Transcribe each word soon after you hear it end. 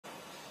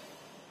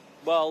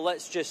Well,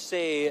 let's just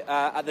say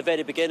at the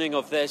very beginning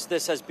of this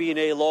has been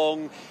a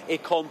long, a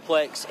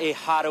complex, a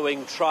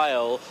harrowing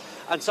trial.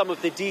 And some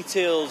of the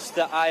details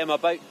that I am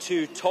about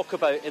to talk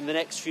about in the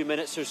next few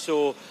minutes or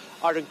so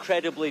are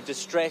incredibly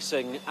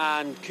distressing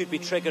and could be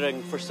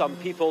triggering for some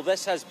people.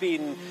 This has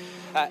been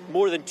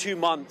more than 2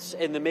 months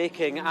in the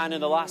making, and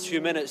in the last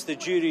few minutes the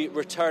jury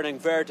returning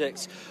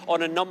verdicts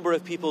on a number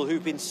of people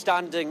who've been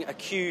standing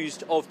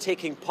accused of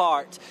taking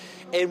part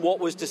in what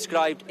was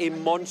described a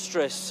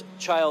monstrous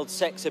child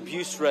sex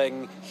abuse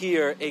ring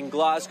here in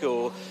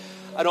Glasgow,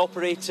 and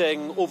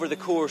operating over the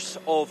course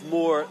of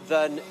more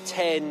than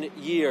 10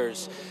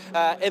 years.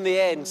 In the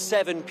end,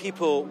 7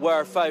 people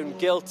were found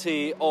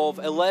guilty of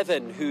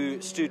 11 who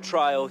stood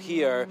trial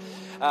here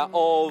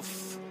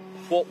of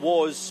what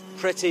was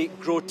pretty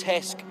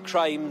grotesque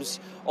crimes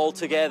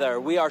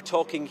altogether. We are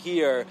talking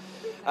here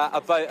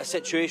about a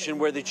situation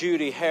where the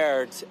jury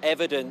heard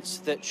evidence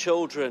that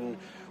children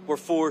were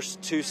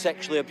forced to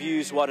sexually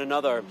abuse one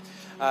another,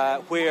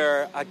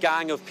 where a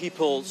gang of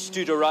people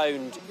stood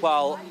around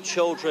while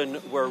children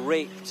were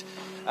raped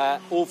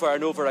over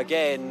and over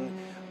again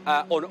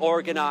on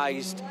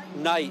organised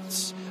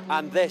nights.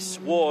 And this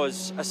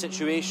was a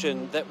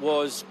situation that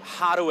was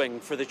harrowing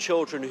for the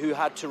children, who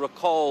had to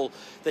recall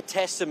the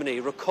testimony,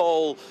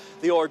 recall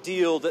the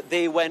ordeal that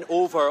they went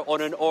over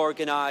on an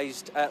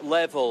organised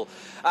level.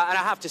 And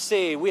I have to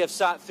say, we have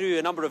sat through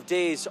a number of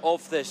days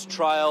of this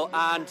trial,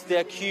 and the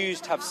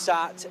accused have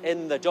sat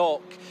in the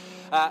dock.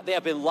 They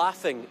have been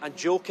laughing and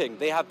joking.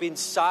 They have been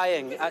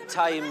sighing at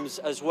times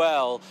as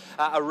well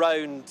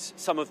around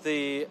some of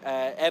the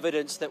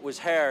evidence that was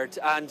heard.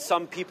 And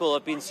some people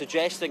have been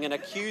suggesting and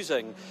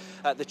accusing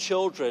the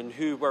children,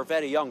 who were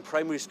very young,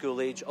 primary school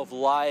age, of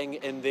lying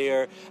in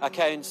their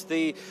accounts.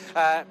 The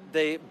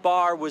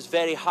bar was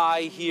very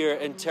high here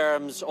in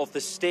terms of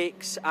the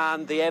stakes,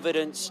 and the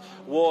evidence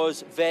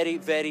was very,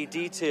 very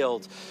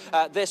detailed.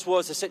 This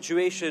was a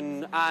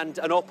situation and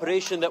an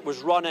operation that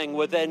was running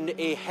within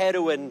a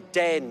heroin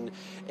den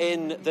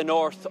in the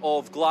north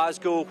of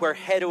Glasgow, where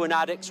heroin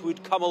addicts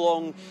would come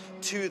along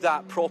to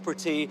that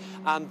property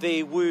and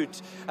they would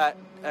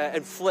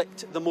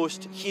inflict the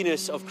most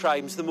heinous of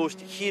crimes, the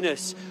most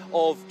heinous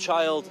of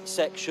child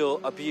sexual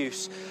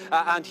abuse.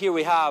 And here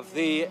we have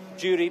the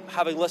jury,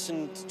 having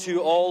listened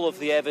to all of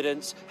the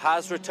evidence,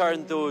 has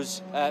returned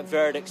those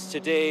verdicts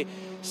today.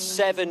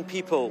 7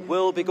 people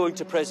will be going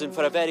to prison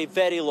for a very,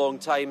 very long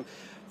time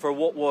for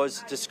what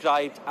was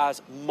described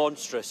as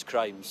monstrous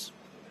crimes.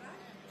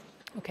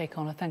 OK,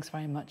 Conor, thanks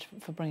very much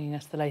for bringing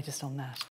us the latest on that.